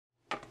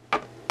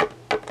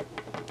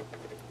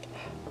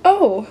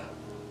Oh,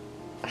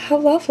 how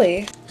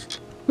lovely.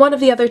 One of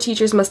the other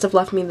teachers must have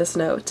left me this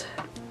note.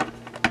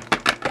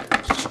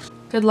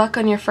 Good luck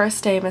on your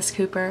first day, Miss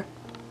Cooper.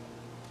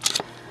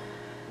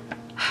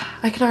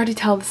 I can already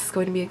tell this is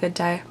going to be a good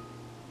day.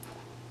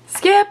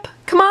 Skip!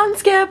 Come on,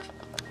 Skip!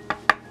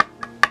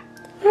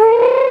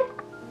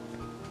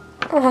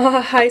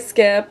 Aw, hi,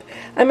 Skip.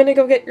 I'm gonna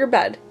go get your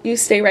bed. You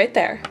stay right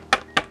there.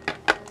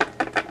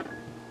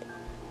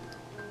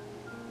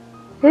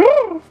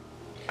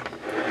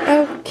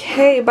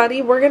 Okay,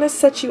 buddy, we're gonna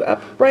set you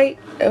up right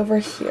over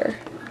here.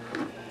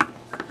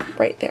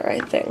 Right there, I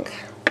think.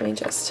 Let me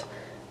just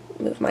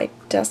move my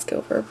desk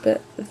over a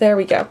bit. There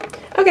we go.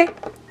 Okay,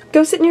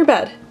 go sit in your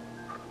bed.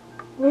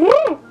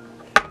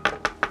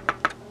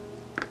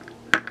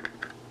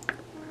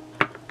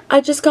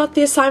 I just got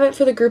the assignment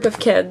for the group of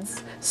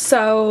kids.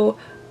 So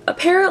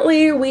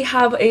apparently we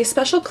have a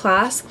special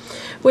class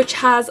which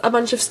has a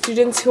bunch of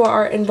students who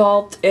are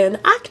involved in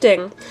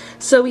acting.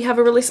 So we have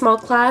a really small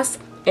class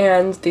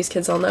and these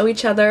kids all know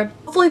each other.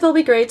 Hopefully they'll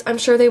be great. I'm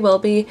sure they will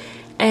be.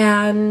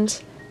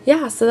 And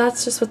yeah, so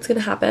that's just what's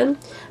gonna happen.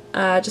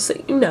 Just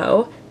so you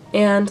know.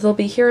 And they'll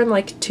be here in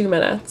like 2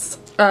 minutes.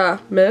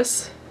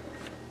 Miss?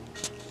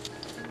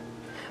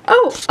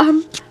 Oh,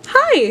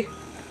 hi!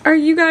 Are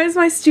you guys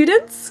my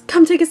students?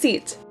 Come take a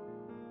seat.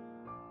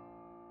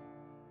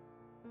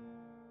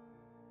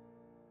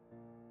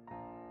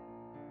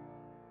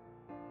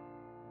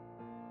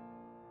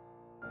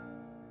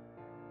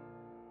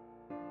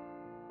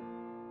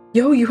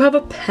 Yo, you have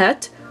a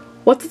pet?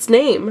 What's its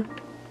name?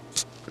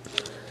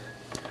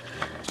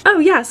 Oh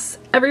yes,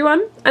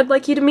 everyone, I'd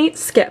like you to meet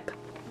Skip.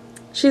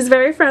 She's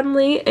very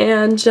friendly,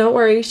 and don't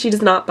worry, she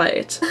does not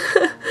bite.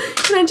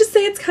 Can I just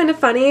say it's kind of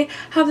funny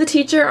how the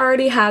teacher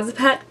already has a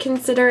pet,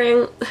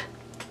 considering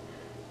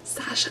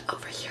Sasha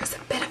over here is a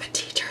bit of a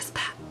teacher's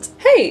pet.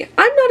 Hey,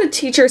 I'm not a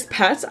teacher's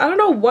pet. I don't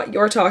know what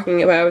you're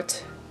talking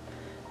about.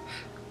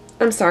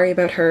 I'm sorry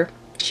about her.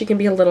 She can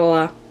be a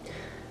little,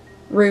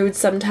 rude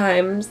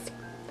sometimes.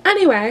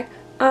 Anyway,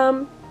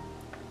 I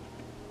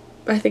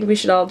think we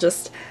should all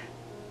just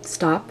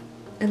stop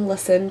and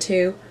listen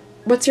to...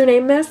 What's your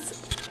name, miss?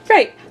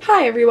 Great.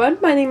 Hi, everyone.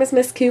 My name is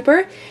Miss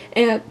Cooper,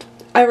 and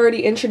I've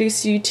already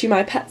introduced you to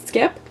my pet,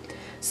 Skip.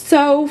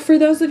 So, for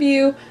those of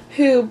you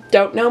who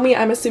don't know me,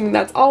 I'm assuming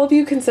that's all of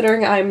you,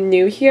 considering I'm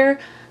new here.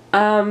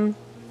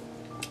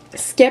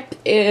 Skip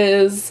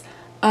is,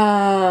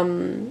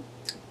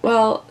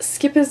 well,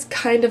 Skip is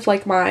kind of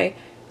like my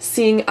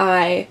seeing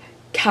eye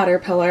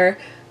caterpillar.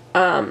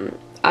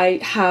 I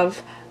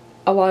have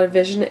a lot of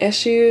vision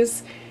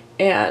issues,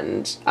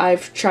 and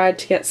I've tried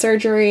to get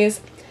surgeries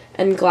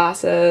and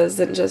glasses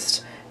and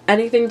just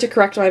anything to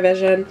correct my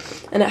vision,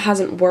 and it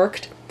hasn't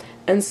worked.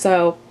 And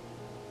so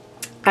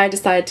I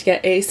decided to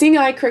get a seeing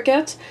eye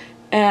cricket,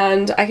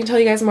 and I can tell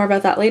you guys more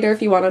about that later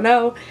if you want to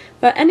know.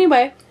 But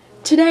anyway,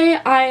 today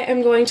I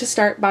am going to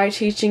start by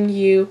teaching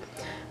you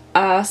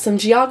some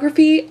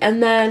geography,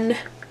 and then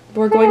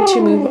we're going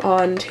to move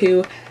on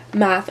to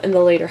math in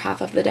the later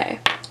half of the day.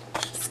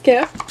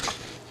 Skip.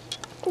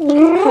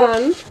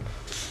 Hun.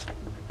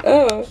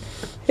 Oh,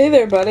 hey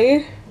there,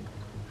 buddy.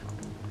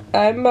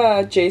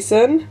 I'm,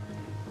 Jason.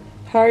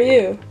 How are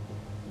you?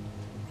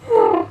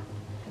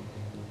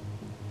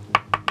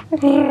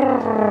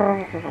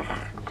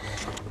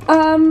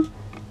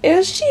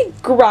 Is she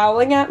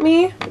growling at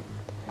me?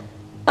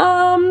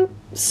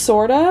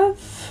 Sort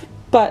of.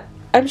 But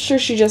I'm sure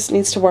she just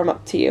needs to warm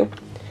up to you.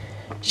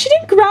 She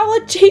didn't growl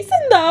at Jason,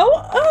 though!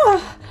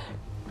 Ugh!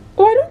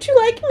 Why don't you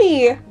like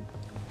me?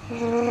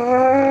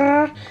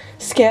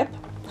 Skip.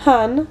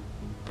 Hun.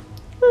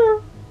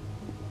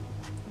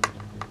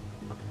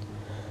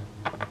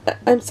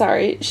 I'm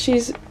sorry,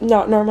 she's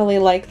not normally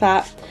like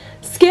that.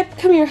 Skip,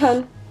 come here,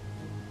 hun.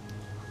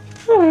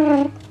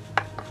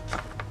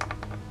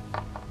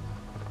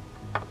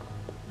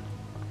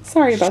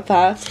 Sorry about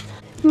that.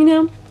 You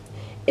know,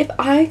 if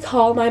I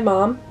call my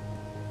mom,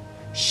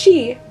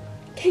 she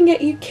can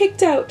get you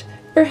kicked out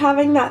for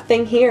having that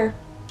thing here.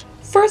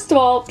 First of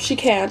all, she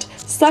can't.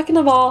 Second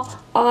of all,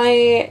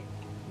 I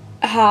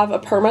have a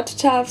permit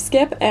to have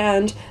Skip,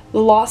 and the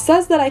law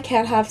says that I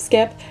can't have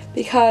Skip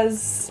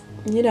because,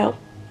 you know,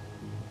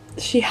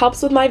 she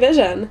helps with my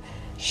vision.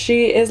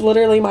 She is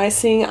literally my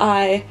seeing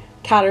eye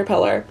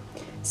caterpillar.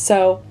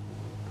 So,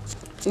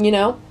 you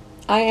know,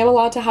 I am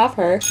allowed to have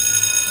her.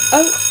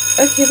 Oh,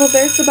 okay, well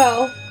there's the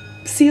bell.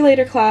 See you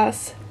later,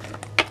 class.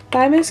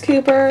 Bye, Miss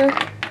Cooper.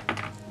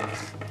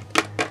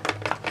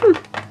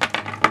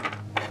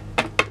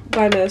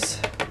 Bye, miss.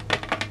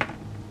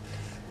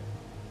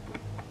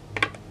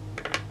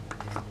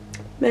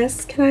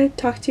 Miss, can I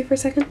talk to you for a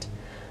second?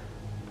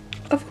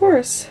 Of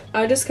course.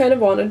 I just kind of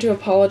wanted to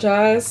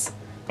apologize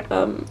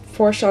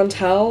for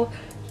Chantel.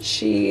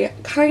 She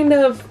kind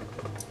of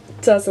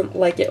doesn't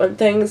like it when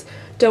things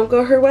don't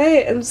go her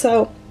way, and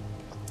so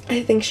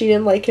I think she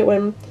didn't like it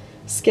when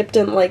Skip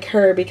didn't like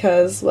her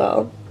because,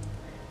 well,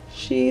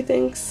 she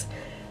thinks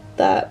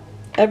that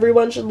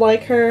everyone should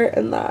like her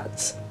and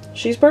that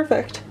she's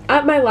perfect.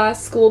 At my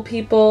last school,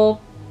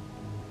 people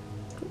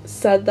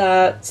said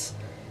that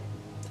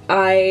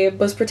I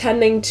was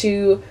pretending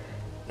to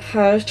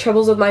have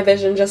troubles with my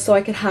vision just so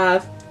I could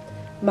have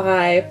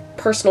my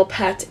personal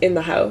pet in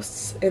the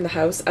house.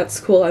 At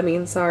school, I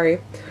mean,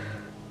 sorry.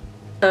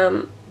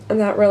 And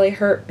that really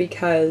hurt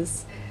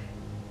because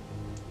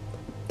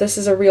this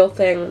is a real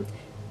thing,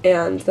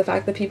 and the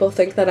fact that people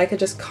think that I could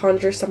just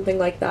conjure something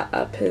like that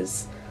up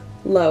is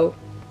low.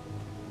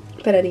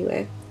 But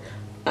anyway,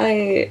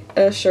 I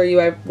assure you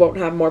I won't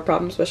have more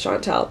problems with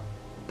Chantal.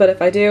 But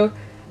if I do,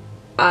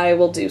 I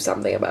will do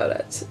something about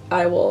it.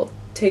 I will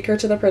take her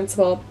to the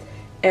principal,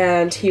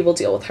 and he will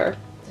deal with her.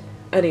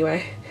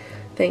 Anyway,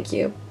 thank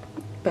you.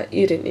 But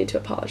you didn't need to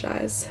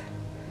apologize.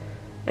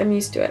 I'm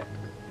used to it.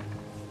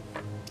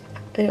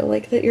 I don't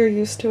like that you're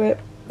used to it.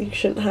 You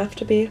shouldn't have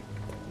to be.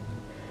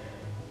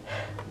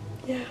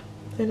 Yeah,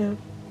 I know.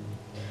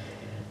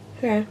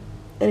 Okay.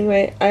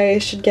 Anyway, I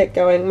should get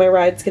going. My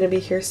ride's gonna be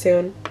here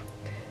soon.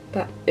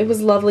 But it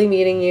was lovely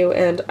meeting you,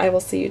 and I will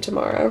see you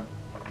tomorrow.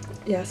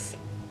 Yes.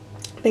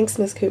 Thanks,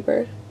 Miss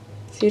Cooper.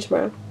 See you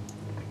tomorrow.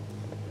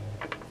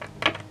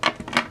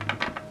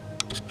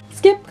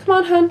 Skip, come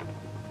on, hun.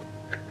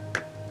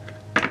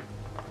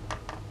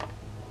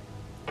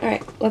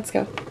 Alright, let's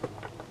go.